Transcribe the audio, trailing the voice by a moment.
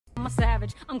I'm a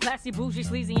savage. I'm classy, bougie,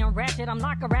 sleazy, and ratchet. I'm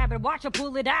like a rabbit. Watch her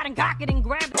pull it out and cock it and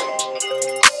grab it.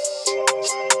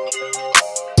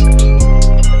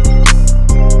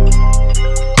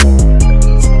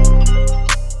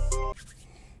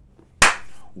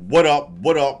 What up,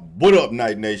 what up, what up,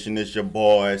 Night Nation? It's your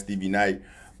boy, Stevie Knight.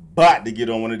 About to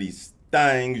get on one of these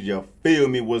things. You feel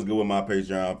me? What's good with my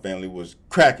Patreon family? What's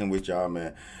cracking with y'all,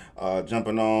 man?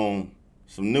 Jumping on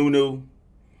some new.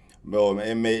 Bro,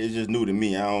 man, it's just new to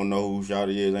me. I don't know who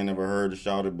Shawty is. I ain't never heard of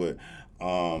Shawty, but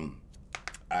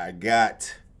I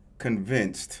got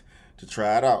convinced to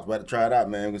try it out. About to try it out,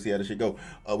 man. We're gonna see how this shit go.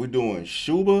 We're doing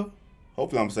Shuba.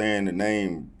 Hopefully I'm saying the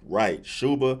name right.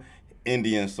 Shuba,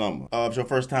 Indian Summer. If it's your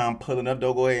first time pulling up,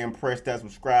 though, go ahead and press that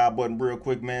subscribe button real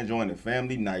quick, man. Join the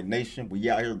family, Night Nation. We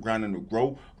out here grinding to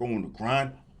grow, growing to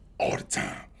grind all the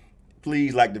time.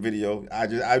 Please like the video. I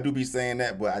do be saying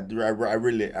that, but we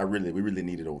really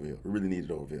need it over here. We really need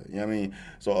it over here. You know what I mean?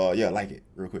 So yeah, like it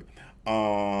real quick.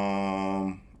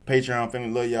 Patreon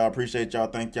family, love y'all, appreciate y'all,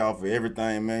 thank y'all for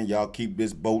everything, man. Y'all keep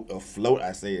this boat afloat.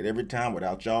 I say it every time.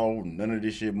 Without y'all, none of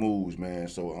this shit moves, man.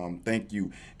 So thank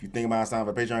you. If you think about signing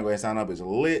for Patreon, go ahead and sign up. It's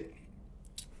lit.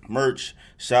 Merch,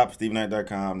 shop,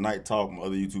 StevieKnight.com, Night Talk, my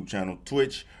other YouTube channel,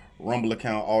 Twitch, Rumble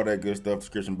account, all that good stuff.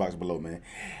 Description box below, man.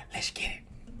 Let's get it.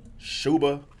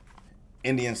 Shuba,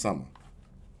 Indian Summer.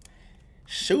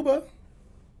 Shuba,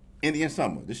 Indian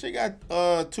Summer. This shit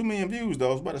got 2 million views, though.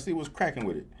 I was about to see what's cracking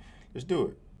with it. Let's do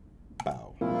it.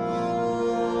 Bow.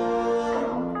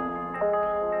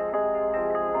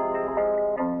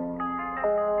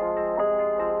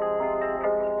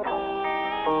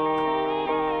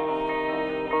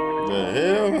 The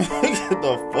hell? What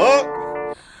the fuck?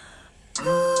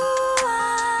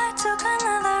 I took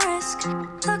another risk,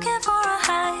 looking for a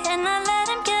high, and I let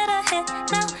him get a hit.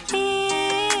 Now he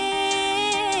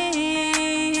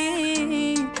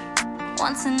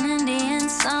wants an Indian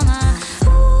summer.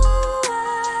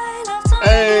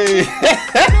 Hey,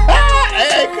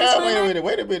 hey, come, wait a minute.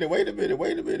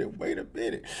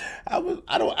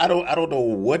 I don't know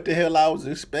what the hell I was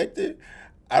expecting.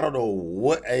 I don't know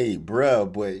what, hey,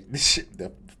 bruh, but this shit,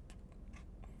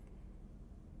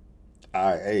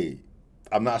 hey,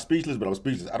 I'm not speechless, but I'm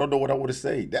speechless. I don't know what I want to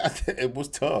say. It was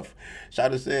tough.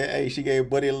 Shawty said, hey, she gave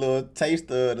Buddy a little taste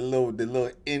of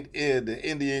the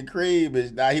Indian cream,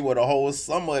 and now he want a whole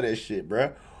summer of that shit,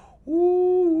 bruh.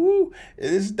 Ooh,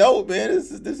 it's dope, man. This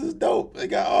is dope. They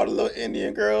got all the little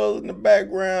Indian girls in the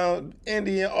background,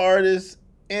 Indian artists.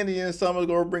 Indian Summer's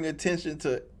gonna bring attention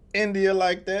to India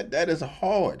like that. That is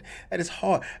hard. That is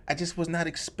hard. I just was not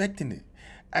expecting it.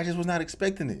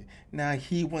 Now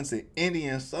he wants an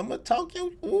Indian Summer. Talk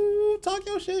your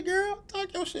shit, girl.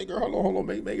 Hold on.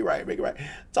 Make it right.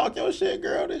 Talk your shit,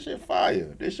 girl. This shit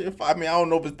fire. I mean, I don't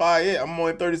know if it's fire yet. I'm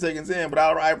only 30 seconds in, but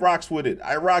I rocks with it.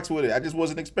 I just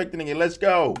wasn't expecting it. Let's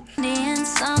go. Indian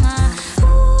summer.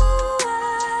 Ooh,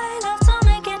 I love to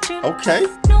make it true. Okay.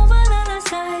 No vanilla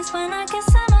skies when I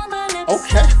kiss him on the lips.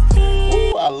 Okay.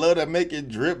 Ooh, I love to make it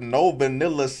drip. No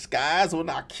vanilla skies when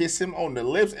I kiss him on the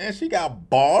lips. And she got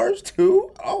bars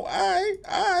too. Oh, all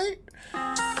right.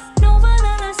 No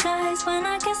vanilla skies when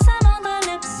I kiss him on the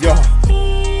lips. Yo.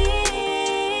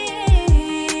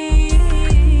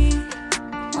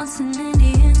 What's an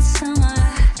Indian summer?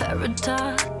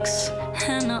 Paradox.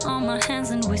 Henna on my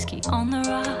hands and whiskey on the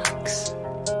rocks.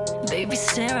 Baby,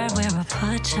 stare, I wear a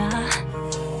pacha.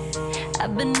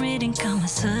 I've been reading Kama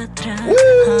Sutra.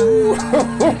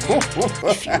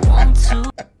 If you want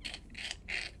to.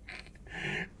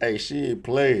 Hey, she ain't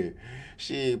playing.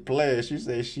 She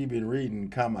said she been reading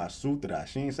Kama Sutra.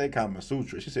 She ain't say Kama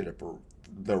Sutra. She said it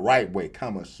the right way,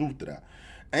 Kama Sutra.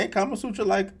 Ain't Kama Sutra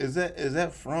like, is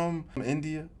that from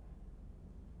India?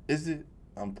 Is it?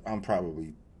 I'm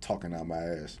probably talking out my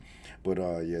ass. But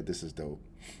yeah, this is dope.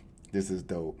 And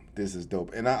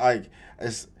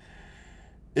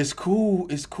it's cool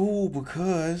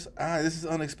because this is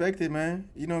unexpected, man.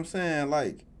 You know what I'm saying?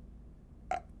 Like,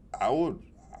 I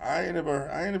ain't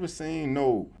never seen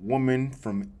no woman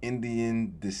from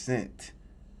Indian descent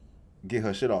get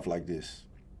her shit off like this.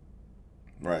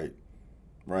 Right.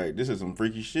 This is some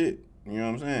freaky shit. You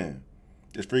know what I'm saying?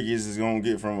 As freaky as it's gonna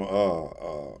get from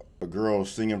a girl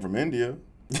singing from India.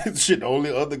 Shit, the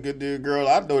only other good girl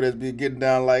I know that's been getting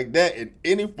down like that in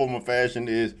any form of fashion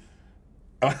is,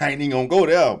 I ain't even gonna go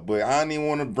there, but I don't even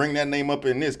want to bring that name up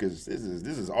in this because this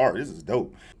is art. This is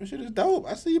dope. This shit is dope.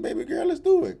 I see you, baby girl. Let's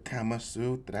do it. Kama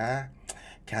Sutra.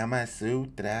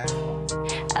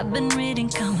 I've been reading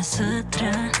Kama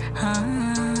Sutra.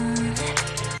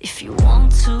 If you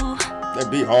want to, that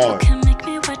be hard. You can make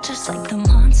me wet just like the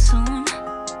monsoon.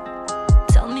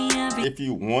 Tell me every If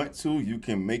you want to, you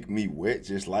can make me wet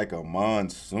just like a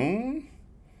monsoon.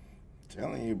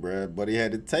 Telling you, bruh. But he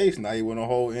had the taste. Now he want a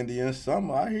whole Indian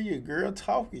summer. I hear you, girl,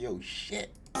 talking your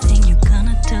shit. Thing you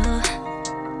gonna do?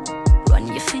 Run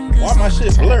your fingers. Why my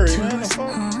shit blurry, man?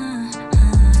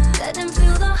 Let him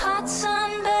feel the hot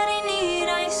sun, but he need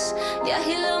ice. Yeah,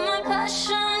 he love my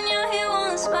passion. Yeah, he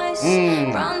want spice.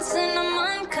 Brown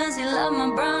cinnamon, cause he love my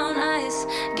brown eyes.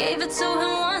 Gave it to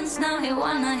him once, now he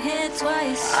wanna hit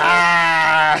twice.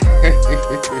 Ah!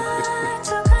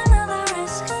 Took another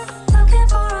risk, looking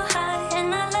for a high,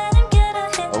 and I let him get a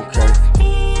hit.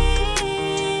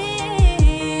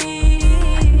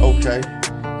 Okay.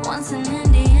 Once an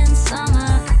Indian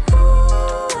summer.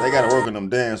 They gotta work on them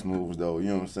dance moves though, you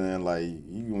know what I'm saying? Like,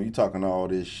 when you talking all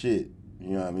this shit,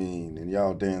 you know what I mean? And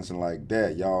y'all dancing like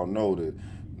that, y'all know that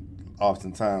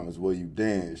oftentimes where you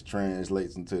dance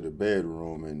translates into the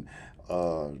bedroom, and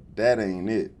that ain't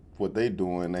it. What they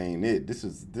doing ain't it. This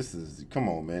is, come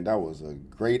on, man. That was a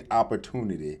great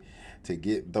opportunity to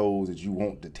get those that you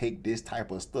want to take this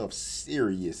type of stuff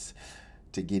serious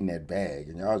to get in that bag.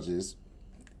 And y'all just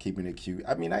keeping it cute.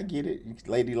 I mean, I get it.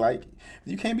 Ladylike.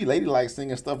 You can't be ladylike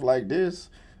singing stuff like this.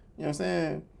 You know what I'm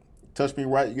saying? Touch me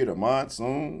right, you get a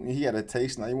monsoon. He had a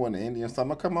taste, now you want an Indian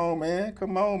summer. Come on, man.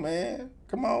 Come on, man.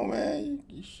 Come on, man.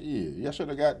 Shit. Y'all should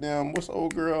have got them, what's the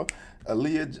old girl?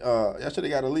 Aaliyah, y'all should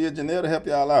have got Aaliyah Janelle to help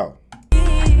y'all out.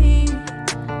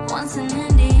 Once an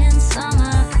Indian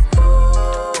summer.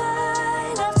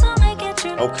 I love to make it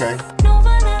true. Okay. No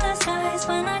vanilla skies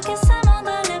when I kiss him on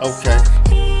the lips. Okay.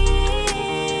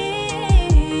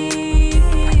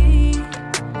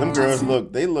 Them girls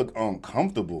they look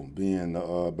uncomfortable being in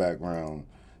the background.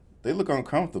 They look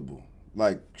uncomfortable.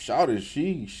 Like, Shawty,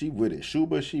 she with it.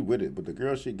 Shuba, she with it. But the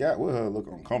girl she got with her look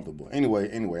uncomfortable.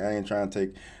 Anyway, I ain't trying to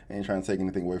take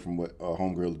anything away from what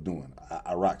homegirl is doing.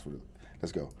 I rocks with it.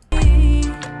 Let's go.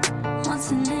 Once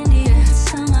an Indian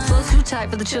summer. Flow too tight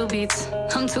for the chill beats.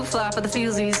 I'm too fly for the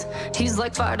feelsies. He's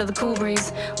like fire to the cool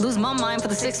breeze. Lose my mind for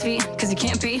the 6 feet, cause he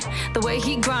can't be the way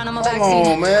he grind on my backseat. Hold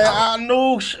on, man. I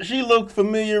knew she looked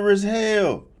familiar as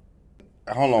hell.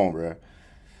 Hold on, bro.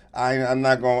 I'm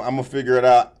gonna figure it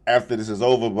out after this is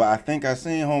over, but I think I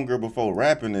seen homegirl before,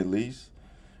 rapping at least.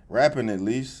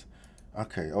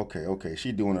 Okay.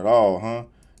 She doing it all, huh?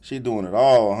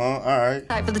 All right.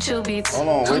 Type for the chill beats. Hold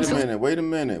on, wait a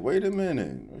minute.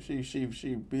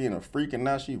 She being a freak and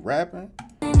now she rapping?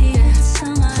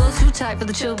 Flow too tight for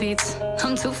the chill beats.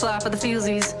 I'm too fly for the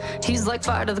feelsies. He's like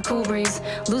fire to the cool breeze.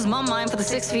 Lose my mind for the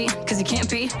 6 feet, cause he can't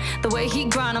be the way he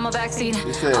grind on my backseat.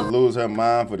 She said lose her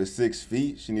mind for the 6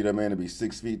 feet. She need a man to be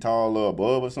 6 feet tall or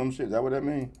above or some shit. Is that what that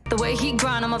mean? The way he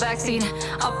grind on my backseat.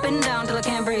 Up and down till I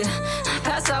can't breathe.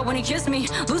 Pass out when he kiss me.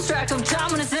 Lose track of time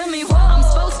when it's in me. Whoa, I'm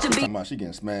supposed to be. She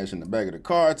getting smashed in the back of the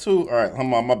car too. All right,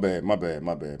 come on, my bad. I'm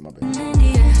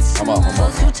Flow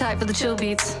too tight for the chill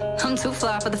beats. I'm too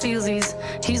fly for the feelsies.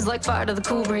 He's like fire to the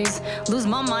cool breeze. Lose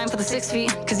my mind for the 6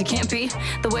 feet, cause he can't be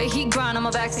the way he grind on my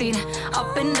backseat.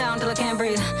 Up and down till I can't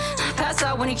breathe. Pass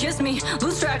out when he kiss me.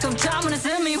 Lose track of time when it's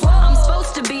in me. Whoa, I'm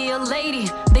supposed to be a lady.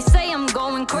 They say I'm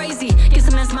going crazy.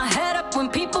 Guess I messed my head up when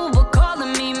people were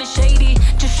calling me Miss Shady.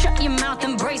 Just shut your mouth,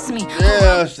 embrace me.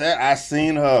 Yeah, I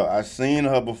seen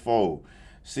her before.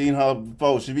 She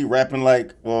be rapping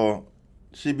like, well,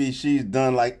 she's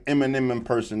done like Eminem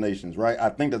impersonations, right? I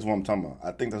think that's what I'm talking about.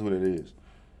 I think that's what it is.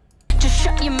 Just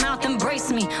shut your mouth,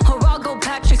 embrace me, or I'll go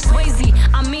Patrick Swayze.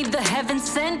 I'm either heaven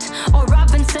sent or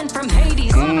Rappin sent from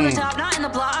Hades. Love on the top, not in the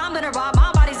plot. I'm gonna rob.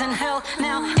 My body's in hell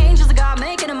now. Angels of God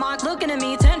making a mark, looking at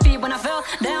me 10 feet when I fell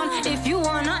down. If you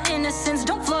want our innocence,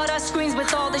 don't flood our screens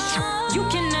with all this shit. You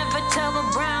can never tell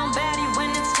a brown baddie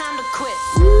when it's time to quit.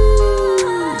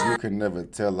 You can never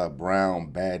tell a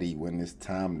brown baddie when it's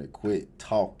time to quit.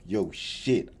 Talk your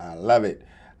shit. I love it.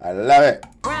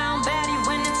 Brown baddie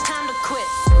when it's time to quit.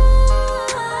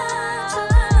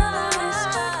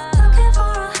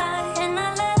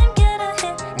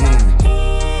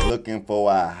 Looking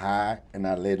for a high and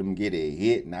I let him get a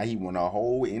hit. Now he want a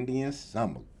whole Indian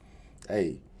summer.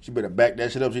 Hey, she better back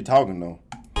that shit up. She talking though.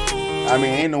 I mean,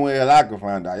 ain't no way else I can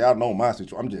find out. Y'all know my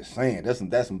situation. I'm just saying,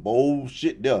 that's some bold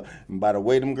shit there. And by the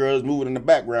way them girls moving in the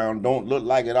background, don't look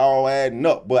like it all adding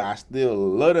up. But I still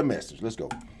love the message. Let's go.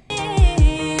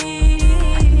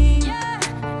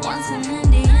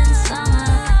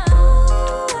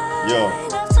 Yeah.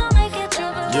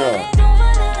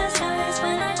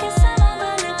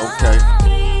 Okay.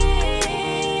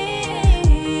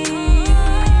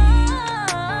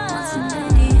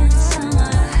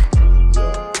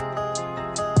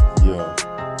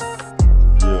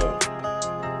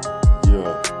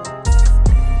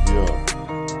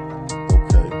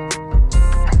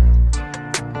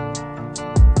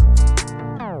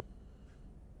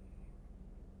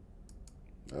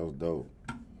 dope.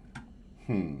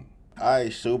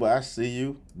 Alright, Shuba, I see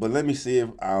you. But let me see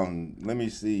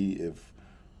if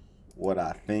what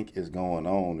I think is going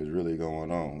on is really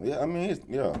going on. Yeah, I mean,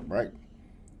 right.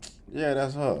 Yeah,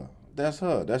 that's her. That's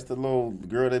her. That's the little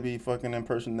girl that be fucking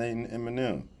impersonating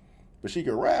Eminem. But she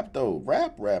can rap though.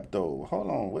 Rap though. Hold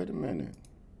on, wait a minute.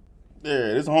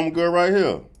 Yeah, this homegirl right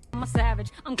here. I'm a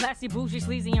savage, I'm classy, bougie,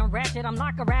 sleazy, and ratchet. I'm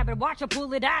like a rabbit, watch her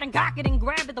pull it out and cock it and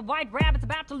grab it. The white rabbit's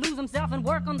about to lose himself and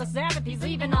work on the Sabbath. He's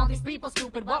leaving all these people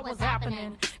stupid, what was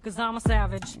happening? Cause I'm a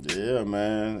savage. Yeah,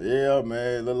 man. Yeah,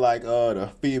 man. Look like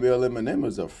the female Eminem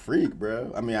is a freak,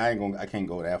 bro. I mean, I can't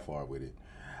go that far with it.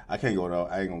 I ain't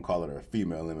gonna call her a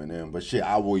female Eminem, but shit,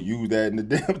 I will use that in the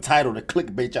damn title to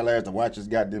clickbait y'all ass to watch this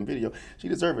goddamn video. She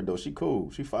deserve it though. She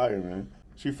cool. She fire, man.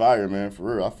 She fire, man.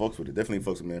 For real, I fucks with it. Definitely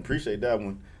fucks with it, man. Appreciate that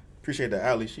one. Appreciate that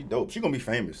alley. She dope. She gonna be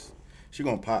famous. She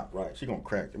gonna pop, right? She gonna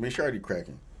crack. I mean, she already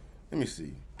cracking. Let me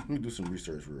see. Let me do some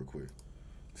research real quick.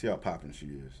 See how popping she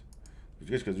is.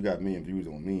 Just because you got a million views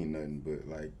don't mean nothing, but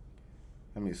like,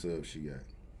 how many subs she got?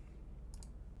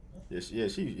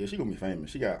 She gonna be famous.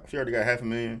 She already got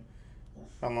 500,000.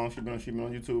 How long she been on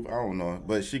YouTube? I don't know,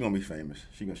 but she gonna be famous.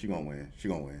 She gonna win. She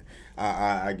gonna win.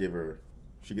 I give her.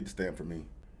 She get the stamp for me.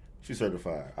 She's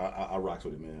certified. I rocks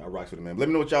with it, man. But let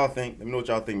me know what y'all think.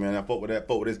 Man. I fuck with that.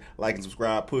 Fuck with this. Like and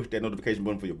subscribe. Push that notification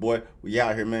button for your boy. We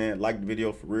out here, man. Like the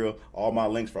video for real. All my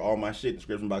links for all my shit,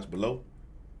 description box below.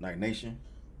 Night Nation.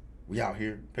 We out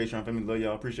here. Patreon family, love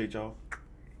y'all. Appreciate y'all.